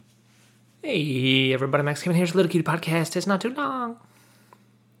Hey everybody, Max Kevin here's a Little Cutie Podcast. It's not too long.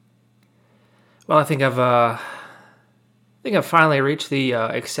 Well, I think I've finally reached the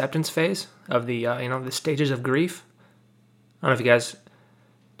acceptance phase of the stages of grief. I don't know if you guys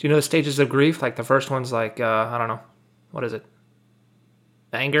do you know the stages of grief. Like the first one's like I don't know, what is it?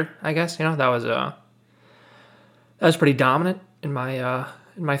 Anger, I guess. That was pretty dominant in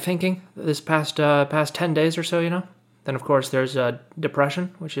my thinking this past 10 days or so. Then of course there's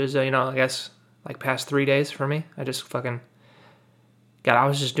depression, which is I guess like past 3 days for me. I just fucking I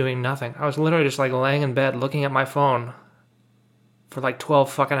was just doing nothing. I was literally just like laying in bed looking at my phone for like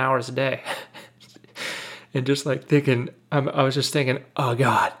 12 fucking hours a day, and just like thinking. I was just thinking, oh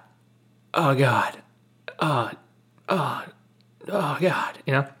God, oh God, oh oh oh God,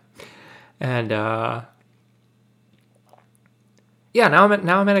 and yeah.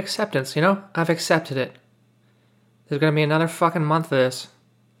 Now I'm at acceptance. I've accepted it. There's going to be another fucking month of this.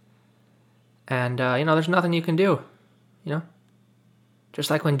 And, there's nothing you can do. Just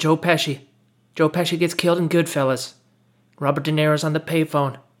like when Joe Pesci gets killed in Goodfellas. Robert De Niro's on the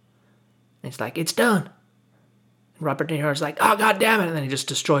payphone. And he's like, it's done. And Robert De Niro's like, oh, God damn it. And then he just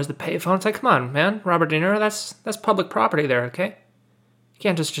destroys the payphone. It's like, come on, man. Robert De Niro, that's public property there, okay? You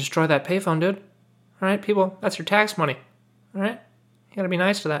can't just destroy that payphone, dude. All right, people, that's your tax money. All right? You got to be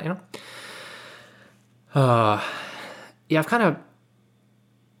nice to that, Yeah, I've kind of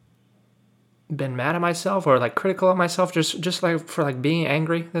been mad at myself or like critical of myself just like for like being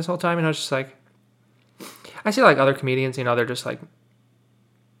angry this whole time. It's just like I see like other comedians, they're just like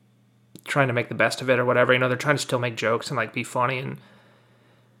trying to make the best of it or whatever. They're trying to still make jokes and like be funny, and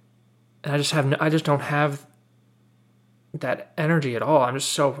I just don't have that energy at all. I'm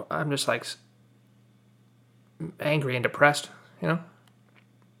just like angry and depressed.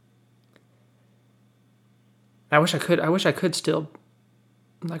 I wish I could still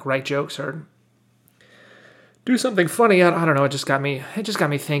like write jokes or do something funny. I don't know. It just got me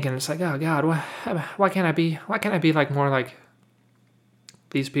thinking. It's like, oh God, why can't I be like more like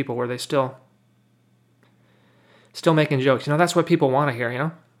these people where they still making jokes? That's what people want to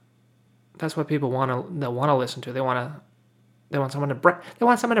hear. That's what people want to listen to. They want someone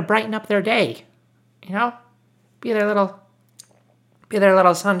to brighten up their day. Be their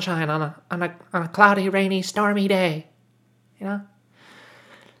little sunshine on a cloudy, rainy, stormy day. I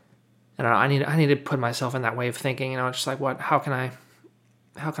don't know. I need to put myself in that way of thinking. It's just like, what? How can I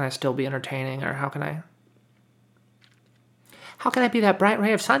still be entertaining, or how can I be that bright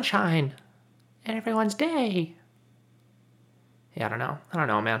ray of sunshine in everyone's day? Yeah, I don't know,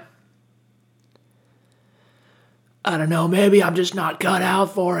 man. I don't know. Maybe I'm just not cut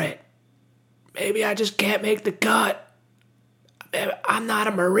out for it. Maybe I just can't make the cut. I'm not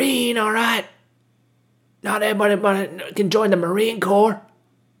a Marine, all right? Not everybody can join the Marine Corps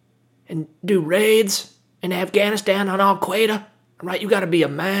and do raids in Afghanistan on Al-Qaeda. All right, you got to be a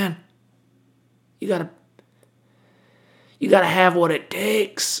man. You got to have what it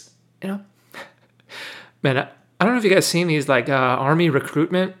takes, Man, I don't know if you guys seen these like army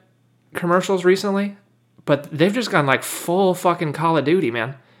recruitment commercials recently, but they've just gone like full fucking Call of Duty,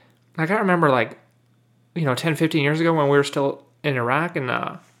 man. Like I remember like 10, 15 years ago when we were still in Iraq, and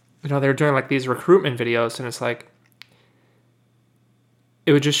they were doing like these recruitment videos, and it's like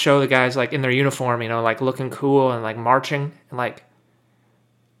it would just show the guys like in their uniform, like looking cool and like marching and like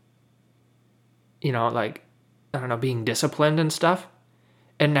like I don't know, being disciplined and stuff.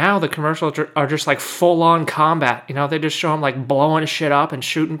 And now the commercials are just like full on combat. They just show them like blowing shit up and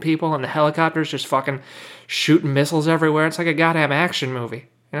shooting people, and the helicopters just fucking shooting missiles everywhere. It's like a goddamn action movie.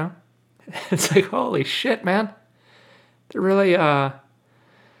 It's like, holy shit, man. They're really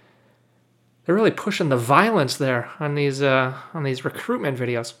pushing the violence there on these recruitment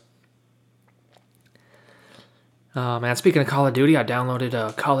videos. Man, speaking of Call of Duty, I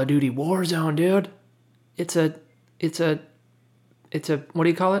downloaded Call of Duty Warzone, dude. It's a what do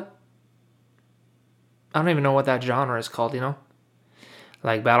you call it? I don't even know what that genre is called,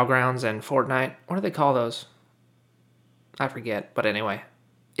 Like Battlegrounds and Fortnite. What do they call those? I forget, but anyway.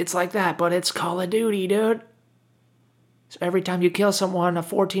 It's like that, but it's Call of Duty, dude. So every time you kill someone, a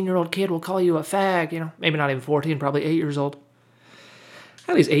 14-year-old kid will call you a fag, Maybe not even 14, probably 8 years old.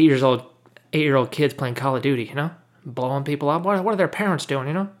 How are these 8-year-old kids playing Call of Duty, Blowing people up? What are their parents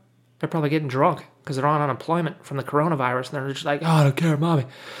doing, They're probably getting drunk because they're on unemployment from the coronavirus, and they're just like, oh, I don't care, Mommy.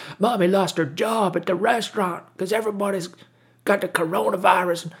 Mommy lost her job at the restaurant because everybody's got the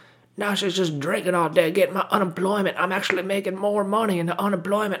coronavirus, and now she's just drinking all day, getting my unemployment. I'm actually making more money in the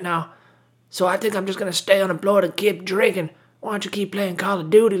unemployment now. So I think I'm just going to stay unemployed and keep drinking. Why don't you keep playing Call of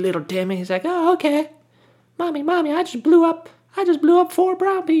Duty, little Timmy? He's like, oh, okay. Mommy, I just blew up I just blew up 4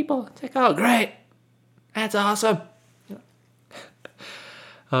 brown people. It's like, oh, great. That's awesome.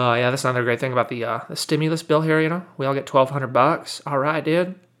 Yeah, that's another great thing about the stimulus bill here, you know. We all get $1,200. All right, dude.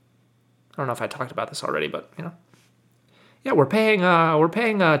 I don't know if I talked about this already, but, you know. Yeah, we're paying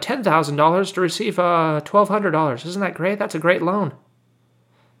 $10,000 to receive $1,200. Isn't that great? That's a great loan.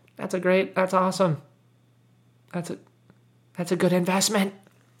 That's awesome. That's a good investment.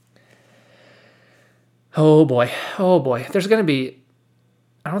 Oh boy. There's going to be,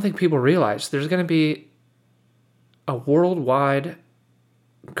 I don't think people realize, there's going to be a worldwide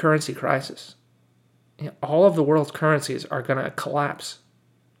currency crisis. You know, all of the world's currencies are going to collapse.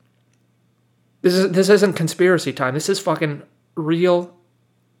 This isn't conspiracy time. This is fucking real.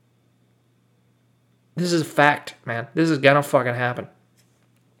 This is fact, man. This is gonna fucking happen.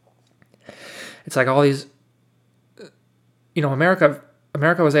 It's like all these, you know, America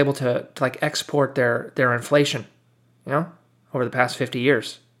was able to like export their inflation, you know, over the past 50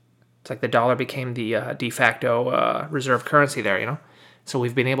 years. It's like the dollar became the de facto reserve currency there, you know. So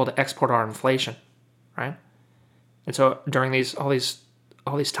we've been able to export our inflation, right? And so during all these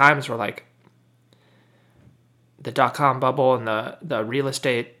times where like the .com bubble and the real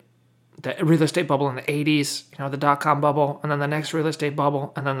estate bubble in the 80s, you know, the .com bubble, and then the next real estate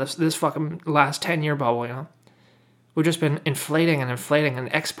bubble, and then this fucking last 10-year bubble, you know. We've just been inflating and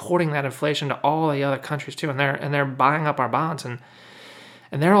exporting that inflation to all the other countries too, and they're buying up our bonds, and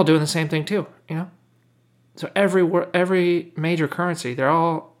they're all doing the same thing too, you know. So every major currency, they're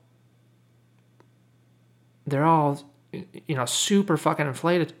all you know, super fucking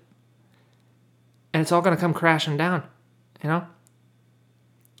inflated. And it's all going to come crashing down, you know?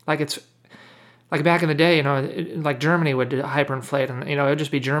 Like it's, like back in the day, you know, like Germany would hyperinflate and, you know, it would just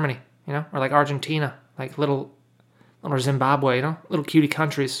be Germany, you know? Or like Argentina, like little Zimbabwe, you know? Little cutie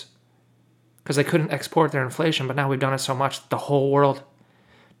countries. Because they couldn't export their inflation, but now we've done it so much, the whole world,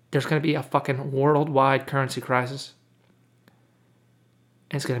 there's going to be a fucking worldwide currency crisis.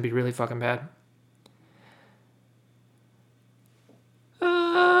 And it's going to be really fucking bad.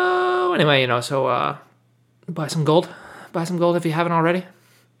 Anyway, you know, so buy some gold. Buy some gold if you haven't already.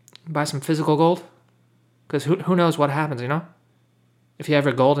 Buy some physical gold. Because who knows what happens, you know? If you have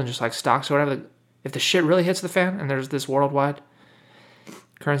your gold in just like stocks or whatever, if the shit really hits the fan and there's this worldwide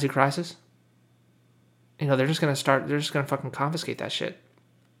currency crisis, you know, they're just going to fucking confiscate that shit.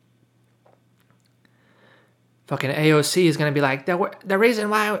 Fucking AOC is going to be like, the reason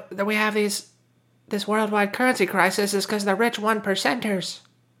why that we have this worldwide currency crisis is because the rich 1%ers.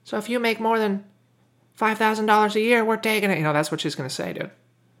 So if you make more than $5,000 a year, we're taking it. You know, that's what she's going to say, dude.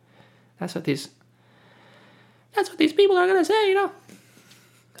 That's what these people are going to say, you know.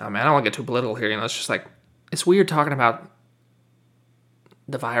 Oh, man, I don't want to get too political here. You know, it's just like, it's weird talking about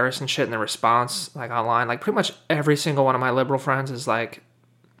the virus and shit and the response, like, online. Like, pretty much every single one of my liberal friends is like,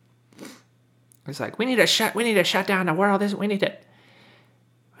 it's like, we need to shut down the world. We need to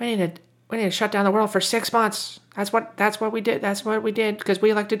shut down the world for 6 months. That's what we did. That's what we did because we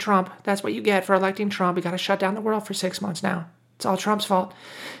elected Trump. That's what you get for electing Trump. We got to shut down the world for 6 months now. It's all Trump's fault.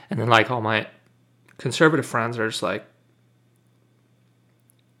 And then like all my conservative friends are just like,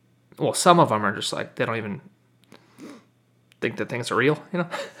 well, some of them are just like, they don't even think that things are real, you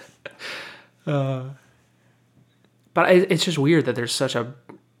know? But it's just weird that there's such a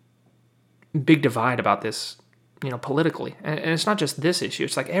big divide about this, you know, politically. And it's not just this issue.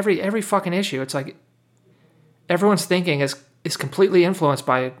 It's like every fucking issue. It's like everyone's thinking is completely influenced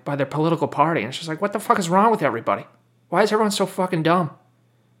by their political party. And it's just like, what the fuck is wrong with everybody? Why is everyone so fucking dumb?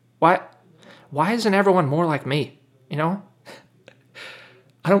 Why isn't everyone more like me? You know?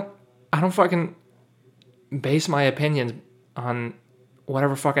 I don't fucking base my opinions on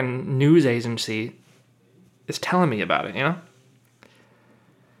whatever fucking news agency is telling me about it, you know?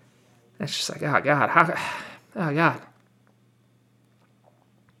 It's just like, oh God, oh God.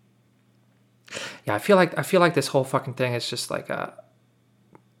 Yeah, I feel like this whole fucking thing is just like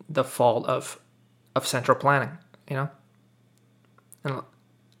the fault of central planning, you know? And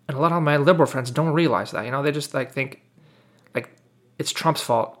a lot of my liberal friends don't realize that, you know? They just like think like it's Trump's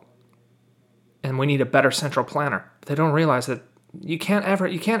fault and we need a better central planner. But they don't realize that you can't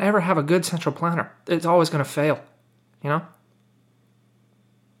ever have a good central planner. It's always going to fail, you know?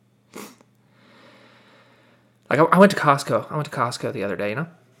 Like I went to Costco the other day, you know?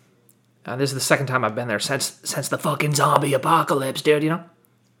 This is the second time I've been there since the fucking zombie apocalypse, dude, you know?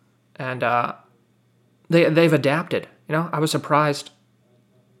 And they've adapted, you know? I was surprised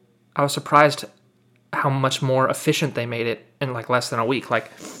how much more efficient they made it in like less than a week.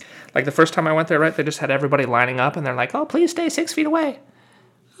 Like the first time I went there, right, they just had everybody lining up and they're like, oh, please stay 6 feet away.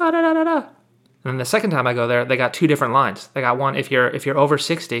 And then the second time I go there, they got 2 different lines. They got one, if you're over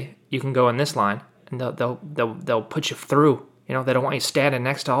 60, you can go in this line, and they'll put you through. You know, they don't want you standing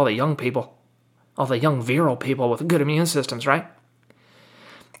next to all the young people, all the young virile people with good immune systems, right?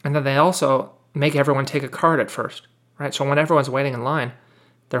 And then they also make everyone take a cart at first, right? So when everyone's waiting in line,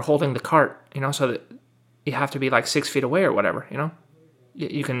 they're holding the cart, you know, so that you have to be like 6 feet away or whatever, you know?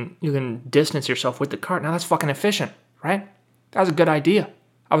 You can distance yourself with the cart. Now that's fucking efficient, right? That was a good idea.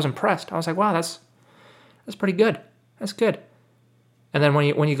 I was impressed. I was like, wow, that's pretty good. That's good. And then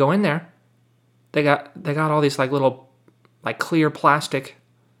when you go in there, they got all these like little like clear plastic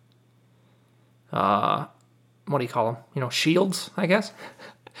what do you call them? You know, shields, I guess.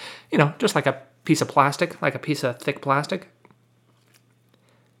 You know, just like a piece of plastic, like a piece of thick plastic.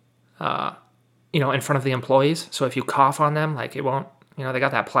 You know, in front of the employees. So if you cough on them, like it won't, you know, they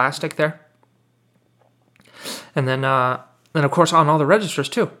got that plastic there. And then of course on all the registers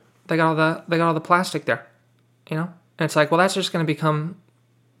too. They got all the plastic there. You know? And it's like, well, that's just going to be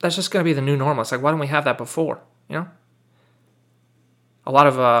the new normal. It's like, why didn't we have that before? You know? A lot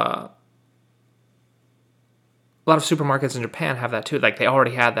of supermarkets in Japan have that too. Like they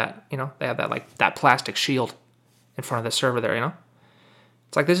already had that, you know, they have that like that plastic shield in front of the server there, you know?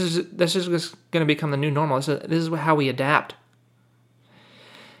 It's like this is just going to become the new normal. This is how we adapt.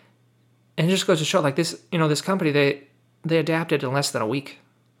 And it just goes to show like this, you know, this company, they adapted in less than a week,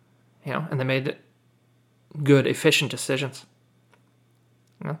 you know, and they made good, efficient decisions.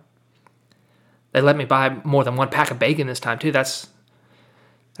 You know? They let me buy more than 1 pack of bacon this time too. That's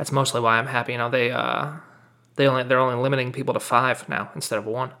mostly why I'm happy. You know, they're only limiting people to 5 now instead of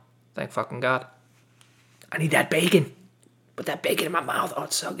 1. Thank fucking God. I need that bacon. Put that bacon in my mouth. Oh,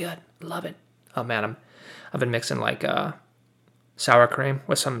 it's so good. Love it. Oh man, I've been mixing like sour cream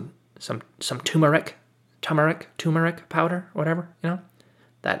with some turmeric powder, whatever, you know,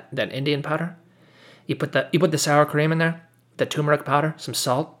 that Indian powder. You put the sour cream in there, the turmeric powder, some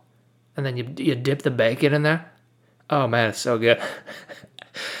salt, and then you dip the bacon in there. Oh man, it's so good.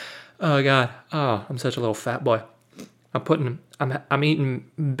 Oh God. Oh, I'm such a little fat boy. I'm eating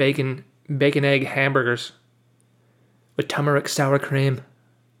bacon egg hamburgers with turmeric sour cream.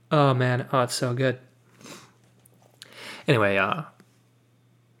 Oh man, oh it's so good. Anyway,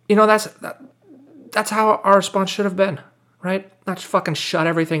 you know that's how our response should have been, right? Not just fucking shut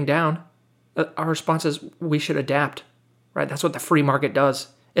everything down. Our response is we should adapt, right? That's what the free market does.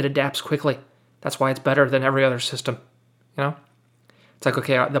 It adapts quickly. That's why it's better than every other system, you know? It's like,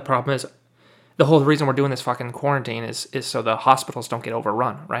 okay, the problem is, the whole reason we're doing this fucking quarantine is so the hospitals don't get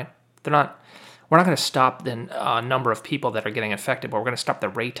overrun, right? We're not going to stop the number of people that are getting infected, but we're going to stop the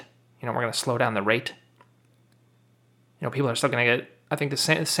rate. You know, we're going to slow down the rate. You know, people are still going to get, I think the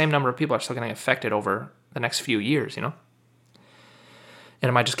same number of people are still getting affected over the next few years, you know? And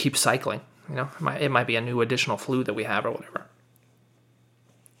it might just keep cycling, you know? It might be a new additional flu that we have or whatever.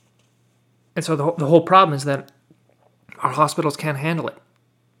 And so the whole problem is that our hospitals can't handle it.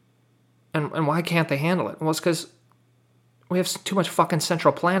 And why can't they handle it? Well, it's because we have too much fucking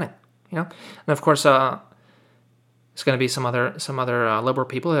central planning, you know? And of course, it's going to be some other liberal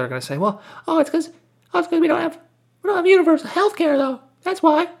people that are going to say, well, it's because we don't have universal health care though. That's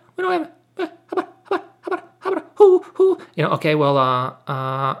why we don't have. How about who? You know? Okay, well,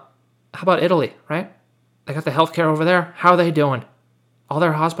 how about Italy? Right? They got the health care over there. How are they doing? All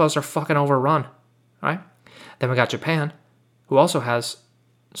their hospitals are fucking overrun, right? Then we got Japan, who also has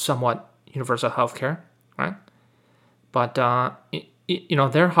somewhat universal health care, right? But, you know,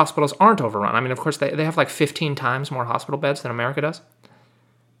 their hospitals aren't overrun. I mean, of course, they have like 15 times more hospital beds than America does.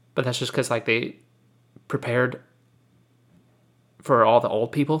 But that's just because, like, they prepared for all the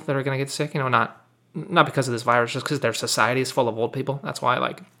old people that are going to get sick, you know, not because of this virus, just because their society is full of old people. That's why,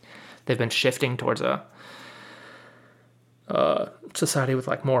 like, they've been shifting towards a society with,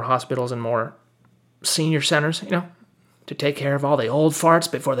 like, more hospitals and more senior centers, you know, to take care of all the old farts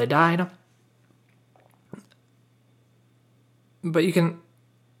before they die, you know. But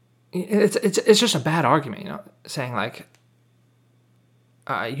it's just a bad argument, you know, saying like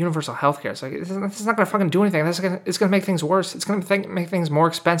universal healthcare. It's like it's not going to fucking do anything. It's going to make things worse. It's going to make things more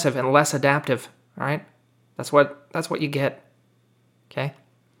expensive and less adaptive. All right, that's what you get. Okay.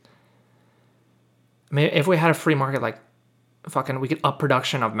 I mean, if we had a free market, like fucking, we could up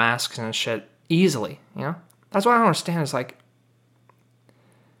production of masks and shit easily. You know, that's what I don't understand. Is like,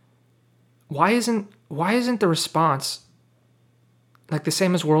 why isn't the response like the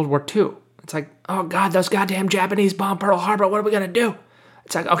same as World War II? It's like, oh God, those goddamn Japanese bombed Pearl Harbor. What are we gonna do?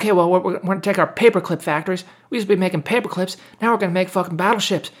 It's like, okay, well, we're gonna take our paperclip factories. We used to be making paperclips. Now we're gonna make fucking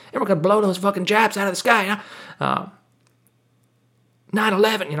battleships, and we're gonna blow those fucking Japs out of the sky. You know?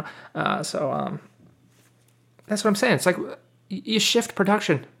 9/11, that's what I'm saying. It's like you shift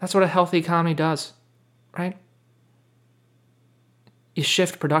production. That's what a healthy economy does, right? You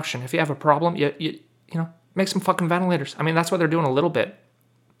shift production. If you have a problem, you make some fucking ventilators. I mean, that's what they're doing a little bit.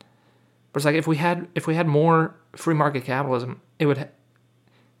 But it's like if we had more free market capitalism, it would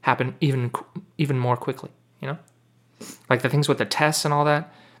happen even more quickly. Like the things with the tests and all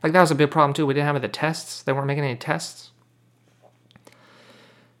that. Like that was a big problem too. We didn't have the tests. They weren't making any tests.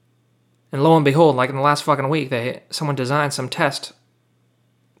 And lo and behold, like in the last fucking week, someone designed some test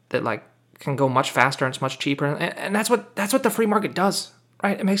that like can go much faster and it's much cheaper. And that's what the free market does,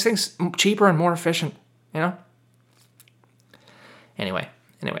 right? It makes things cheaper and more efficient. Anyway,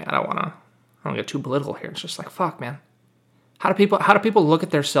 I don't get too political here. It's just like, fuck, man. How do people look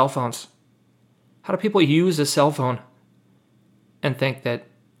at their cell phones? How do people use a cell phone and think that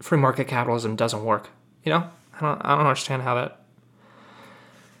free market capitalism doesn't work? I don't understand how that.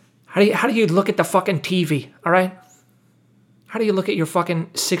 How do you look at the fucking TV? All right. How do you look at your fucking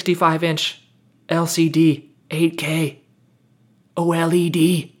 65-inch LCD 8K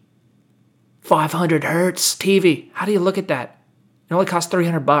OLED 500 hertz TV? How do you look at that? It only costs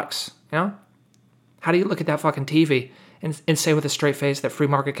 $300. How do you look at that fucking TV and say with a straight face that free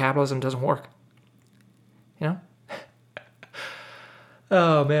market capitalism doesn't work?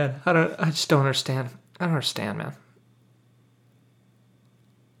 Oh man, I just don't understand. I don't understand, man.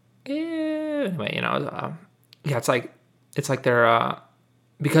 Anyway, it's like they're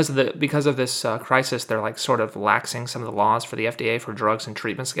because of this crisis, they're like sort of laxing some of the laws for the FDA for drugs and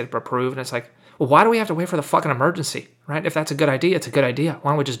treatments to get approved, and it's like, well, why do we have to wait for the fucking emergency, right? If that's a good idea, it's a good idea.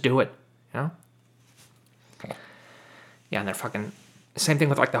 Why don't we just do it, Yeah, and they're fucking same thing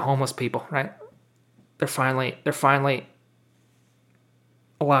with like the homeless people, right? They're finally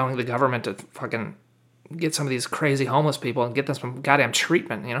allowing the government to fucking get some of these crazy homeless people and get them some goddamn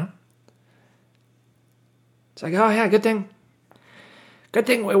treatment, It's like, oh yeah, good thing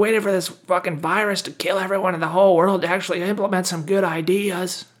we waited for this fucking virus to kill everyone in the whole world to actually implement some good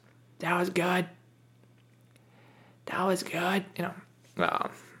ideas. That was good.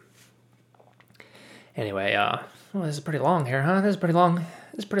 Anyway, well, this is pretty long here, huh? This is pretty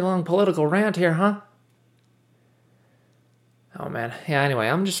long political rant here, huh? Oh man, yeah. Anyway,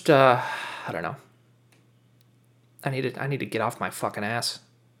 I'm just I don't know. I need to get off my fucking ass.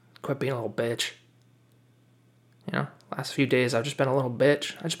 Quit being a little bitch. Last few days I've just been a little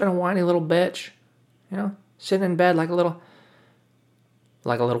bitch. I've just been a whiny little bitch. Sitting in bed like a little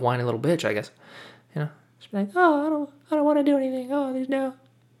whiny little bitch, I guess. Just like, oh, I don't want to do anything. Oh,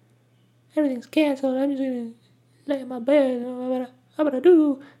 everything's canceled. I'm just gonna lay in my bed. What I'm gonna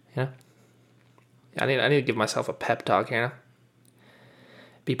do. I need to give myself a pep talk.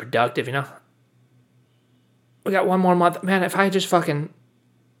 Be productive. We got one more month, man. If I just fucking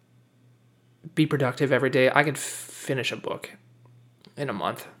be productive every day, I could finish a book in a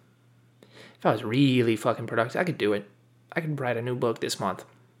month. If I was really fucking productive, I could do it. I could write a new book this month.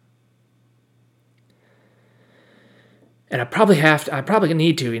 And I probably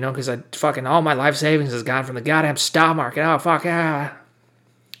need to, because all my life savings is gone from the goddamn stock market. Oh, fuck, yeah.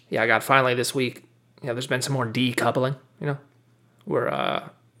 Yeah, I got finally this week, there's been some more decoupling,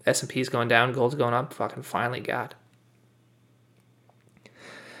 where S&P's going down, gold's going up, fucking finally got.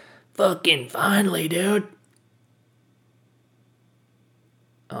 Fucking finally, dude.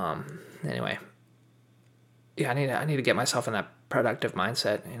 Anyway. Yeah, I need to get myself in that productive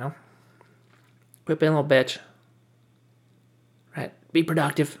mindset, Quit being a little bitch. Right? Be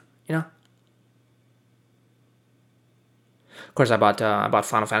productive, Of course, I bought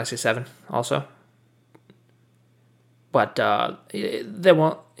Final Fantasy VII also. But they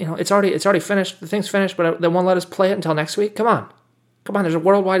won't, it's already finished. The thing's finished, but they won't let us play it until next week. Come on, there's a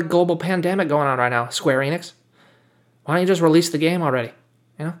worldwide global pandemic going on right now, Square Enix. Why don't you just release the game already?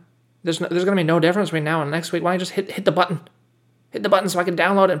 There's going to be no difference between now and next week. Why don't you just hit the button? Hit the button so I can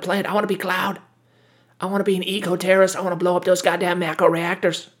download it and play it. I want to be cloud. I want to be an eco-terrorist. I want to blow up those goddamn macro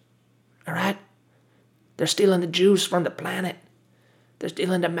reactors. All right? They're stealing the juice from the planet. They're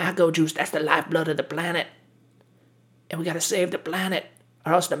stealing the macro juice. That's the lifeblood of the planet. And we got to save the planet,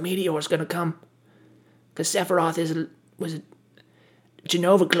 or else the meteor is going to come. Because Sephiroth was a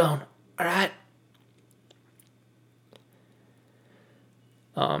Genova clone. All right?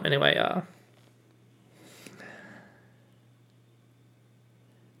 Anyway, I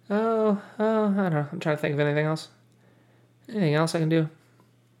don't know. I'm trying to think of anything else. Anything else I can do?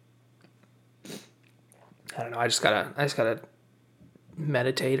 I don't know. I just gotta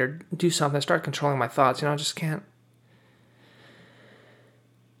meditate or do something. Start controlling my thoughts. I just can't.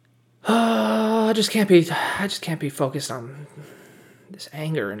 I just can't be focused on this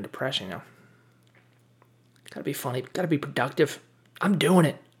anger and depression, Gotta be funny, gotta be productive. I'm doing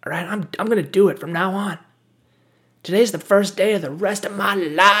it, all right? I'm gonna do it from now on. Today's the first day of the rest of my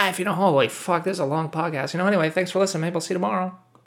life. Holy fuck, this is a long podcast. Anyway, thanks for listening. Maybe I'll see you tomorrow.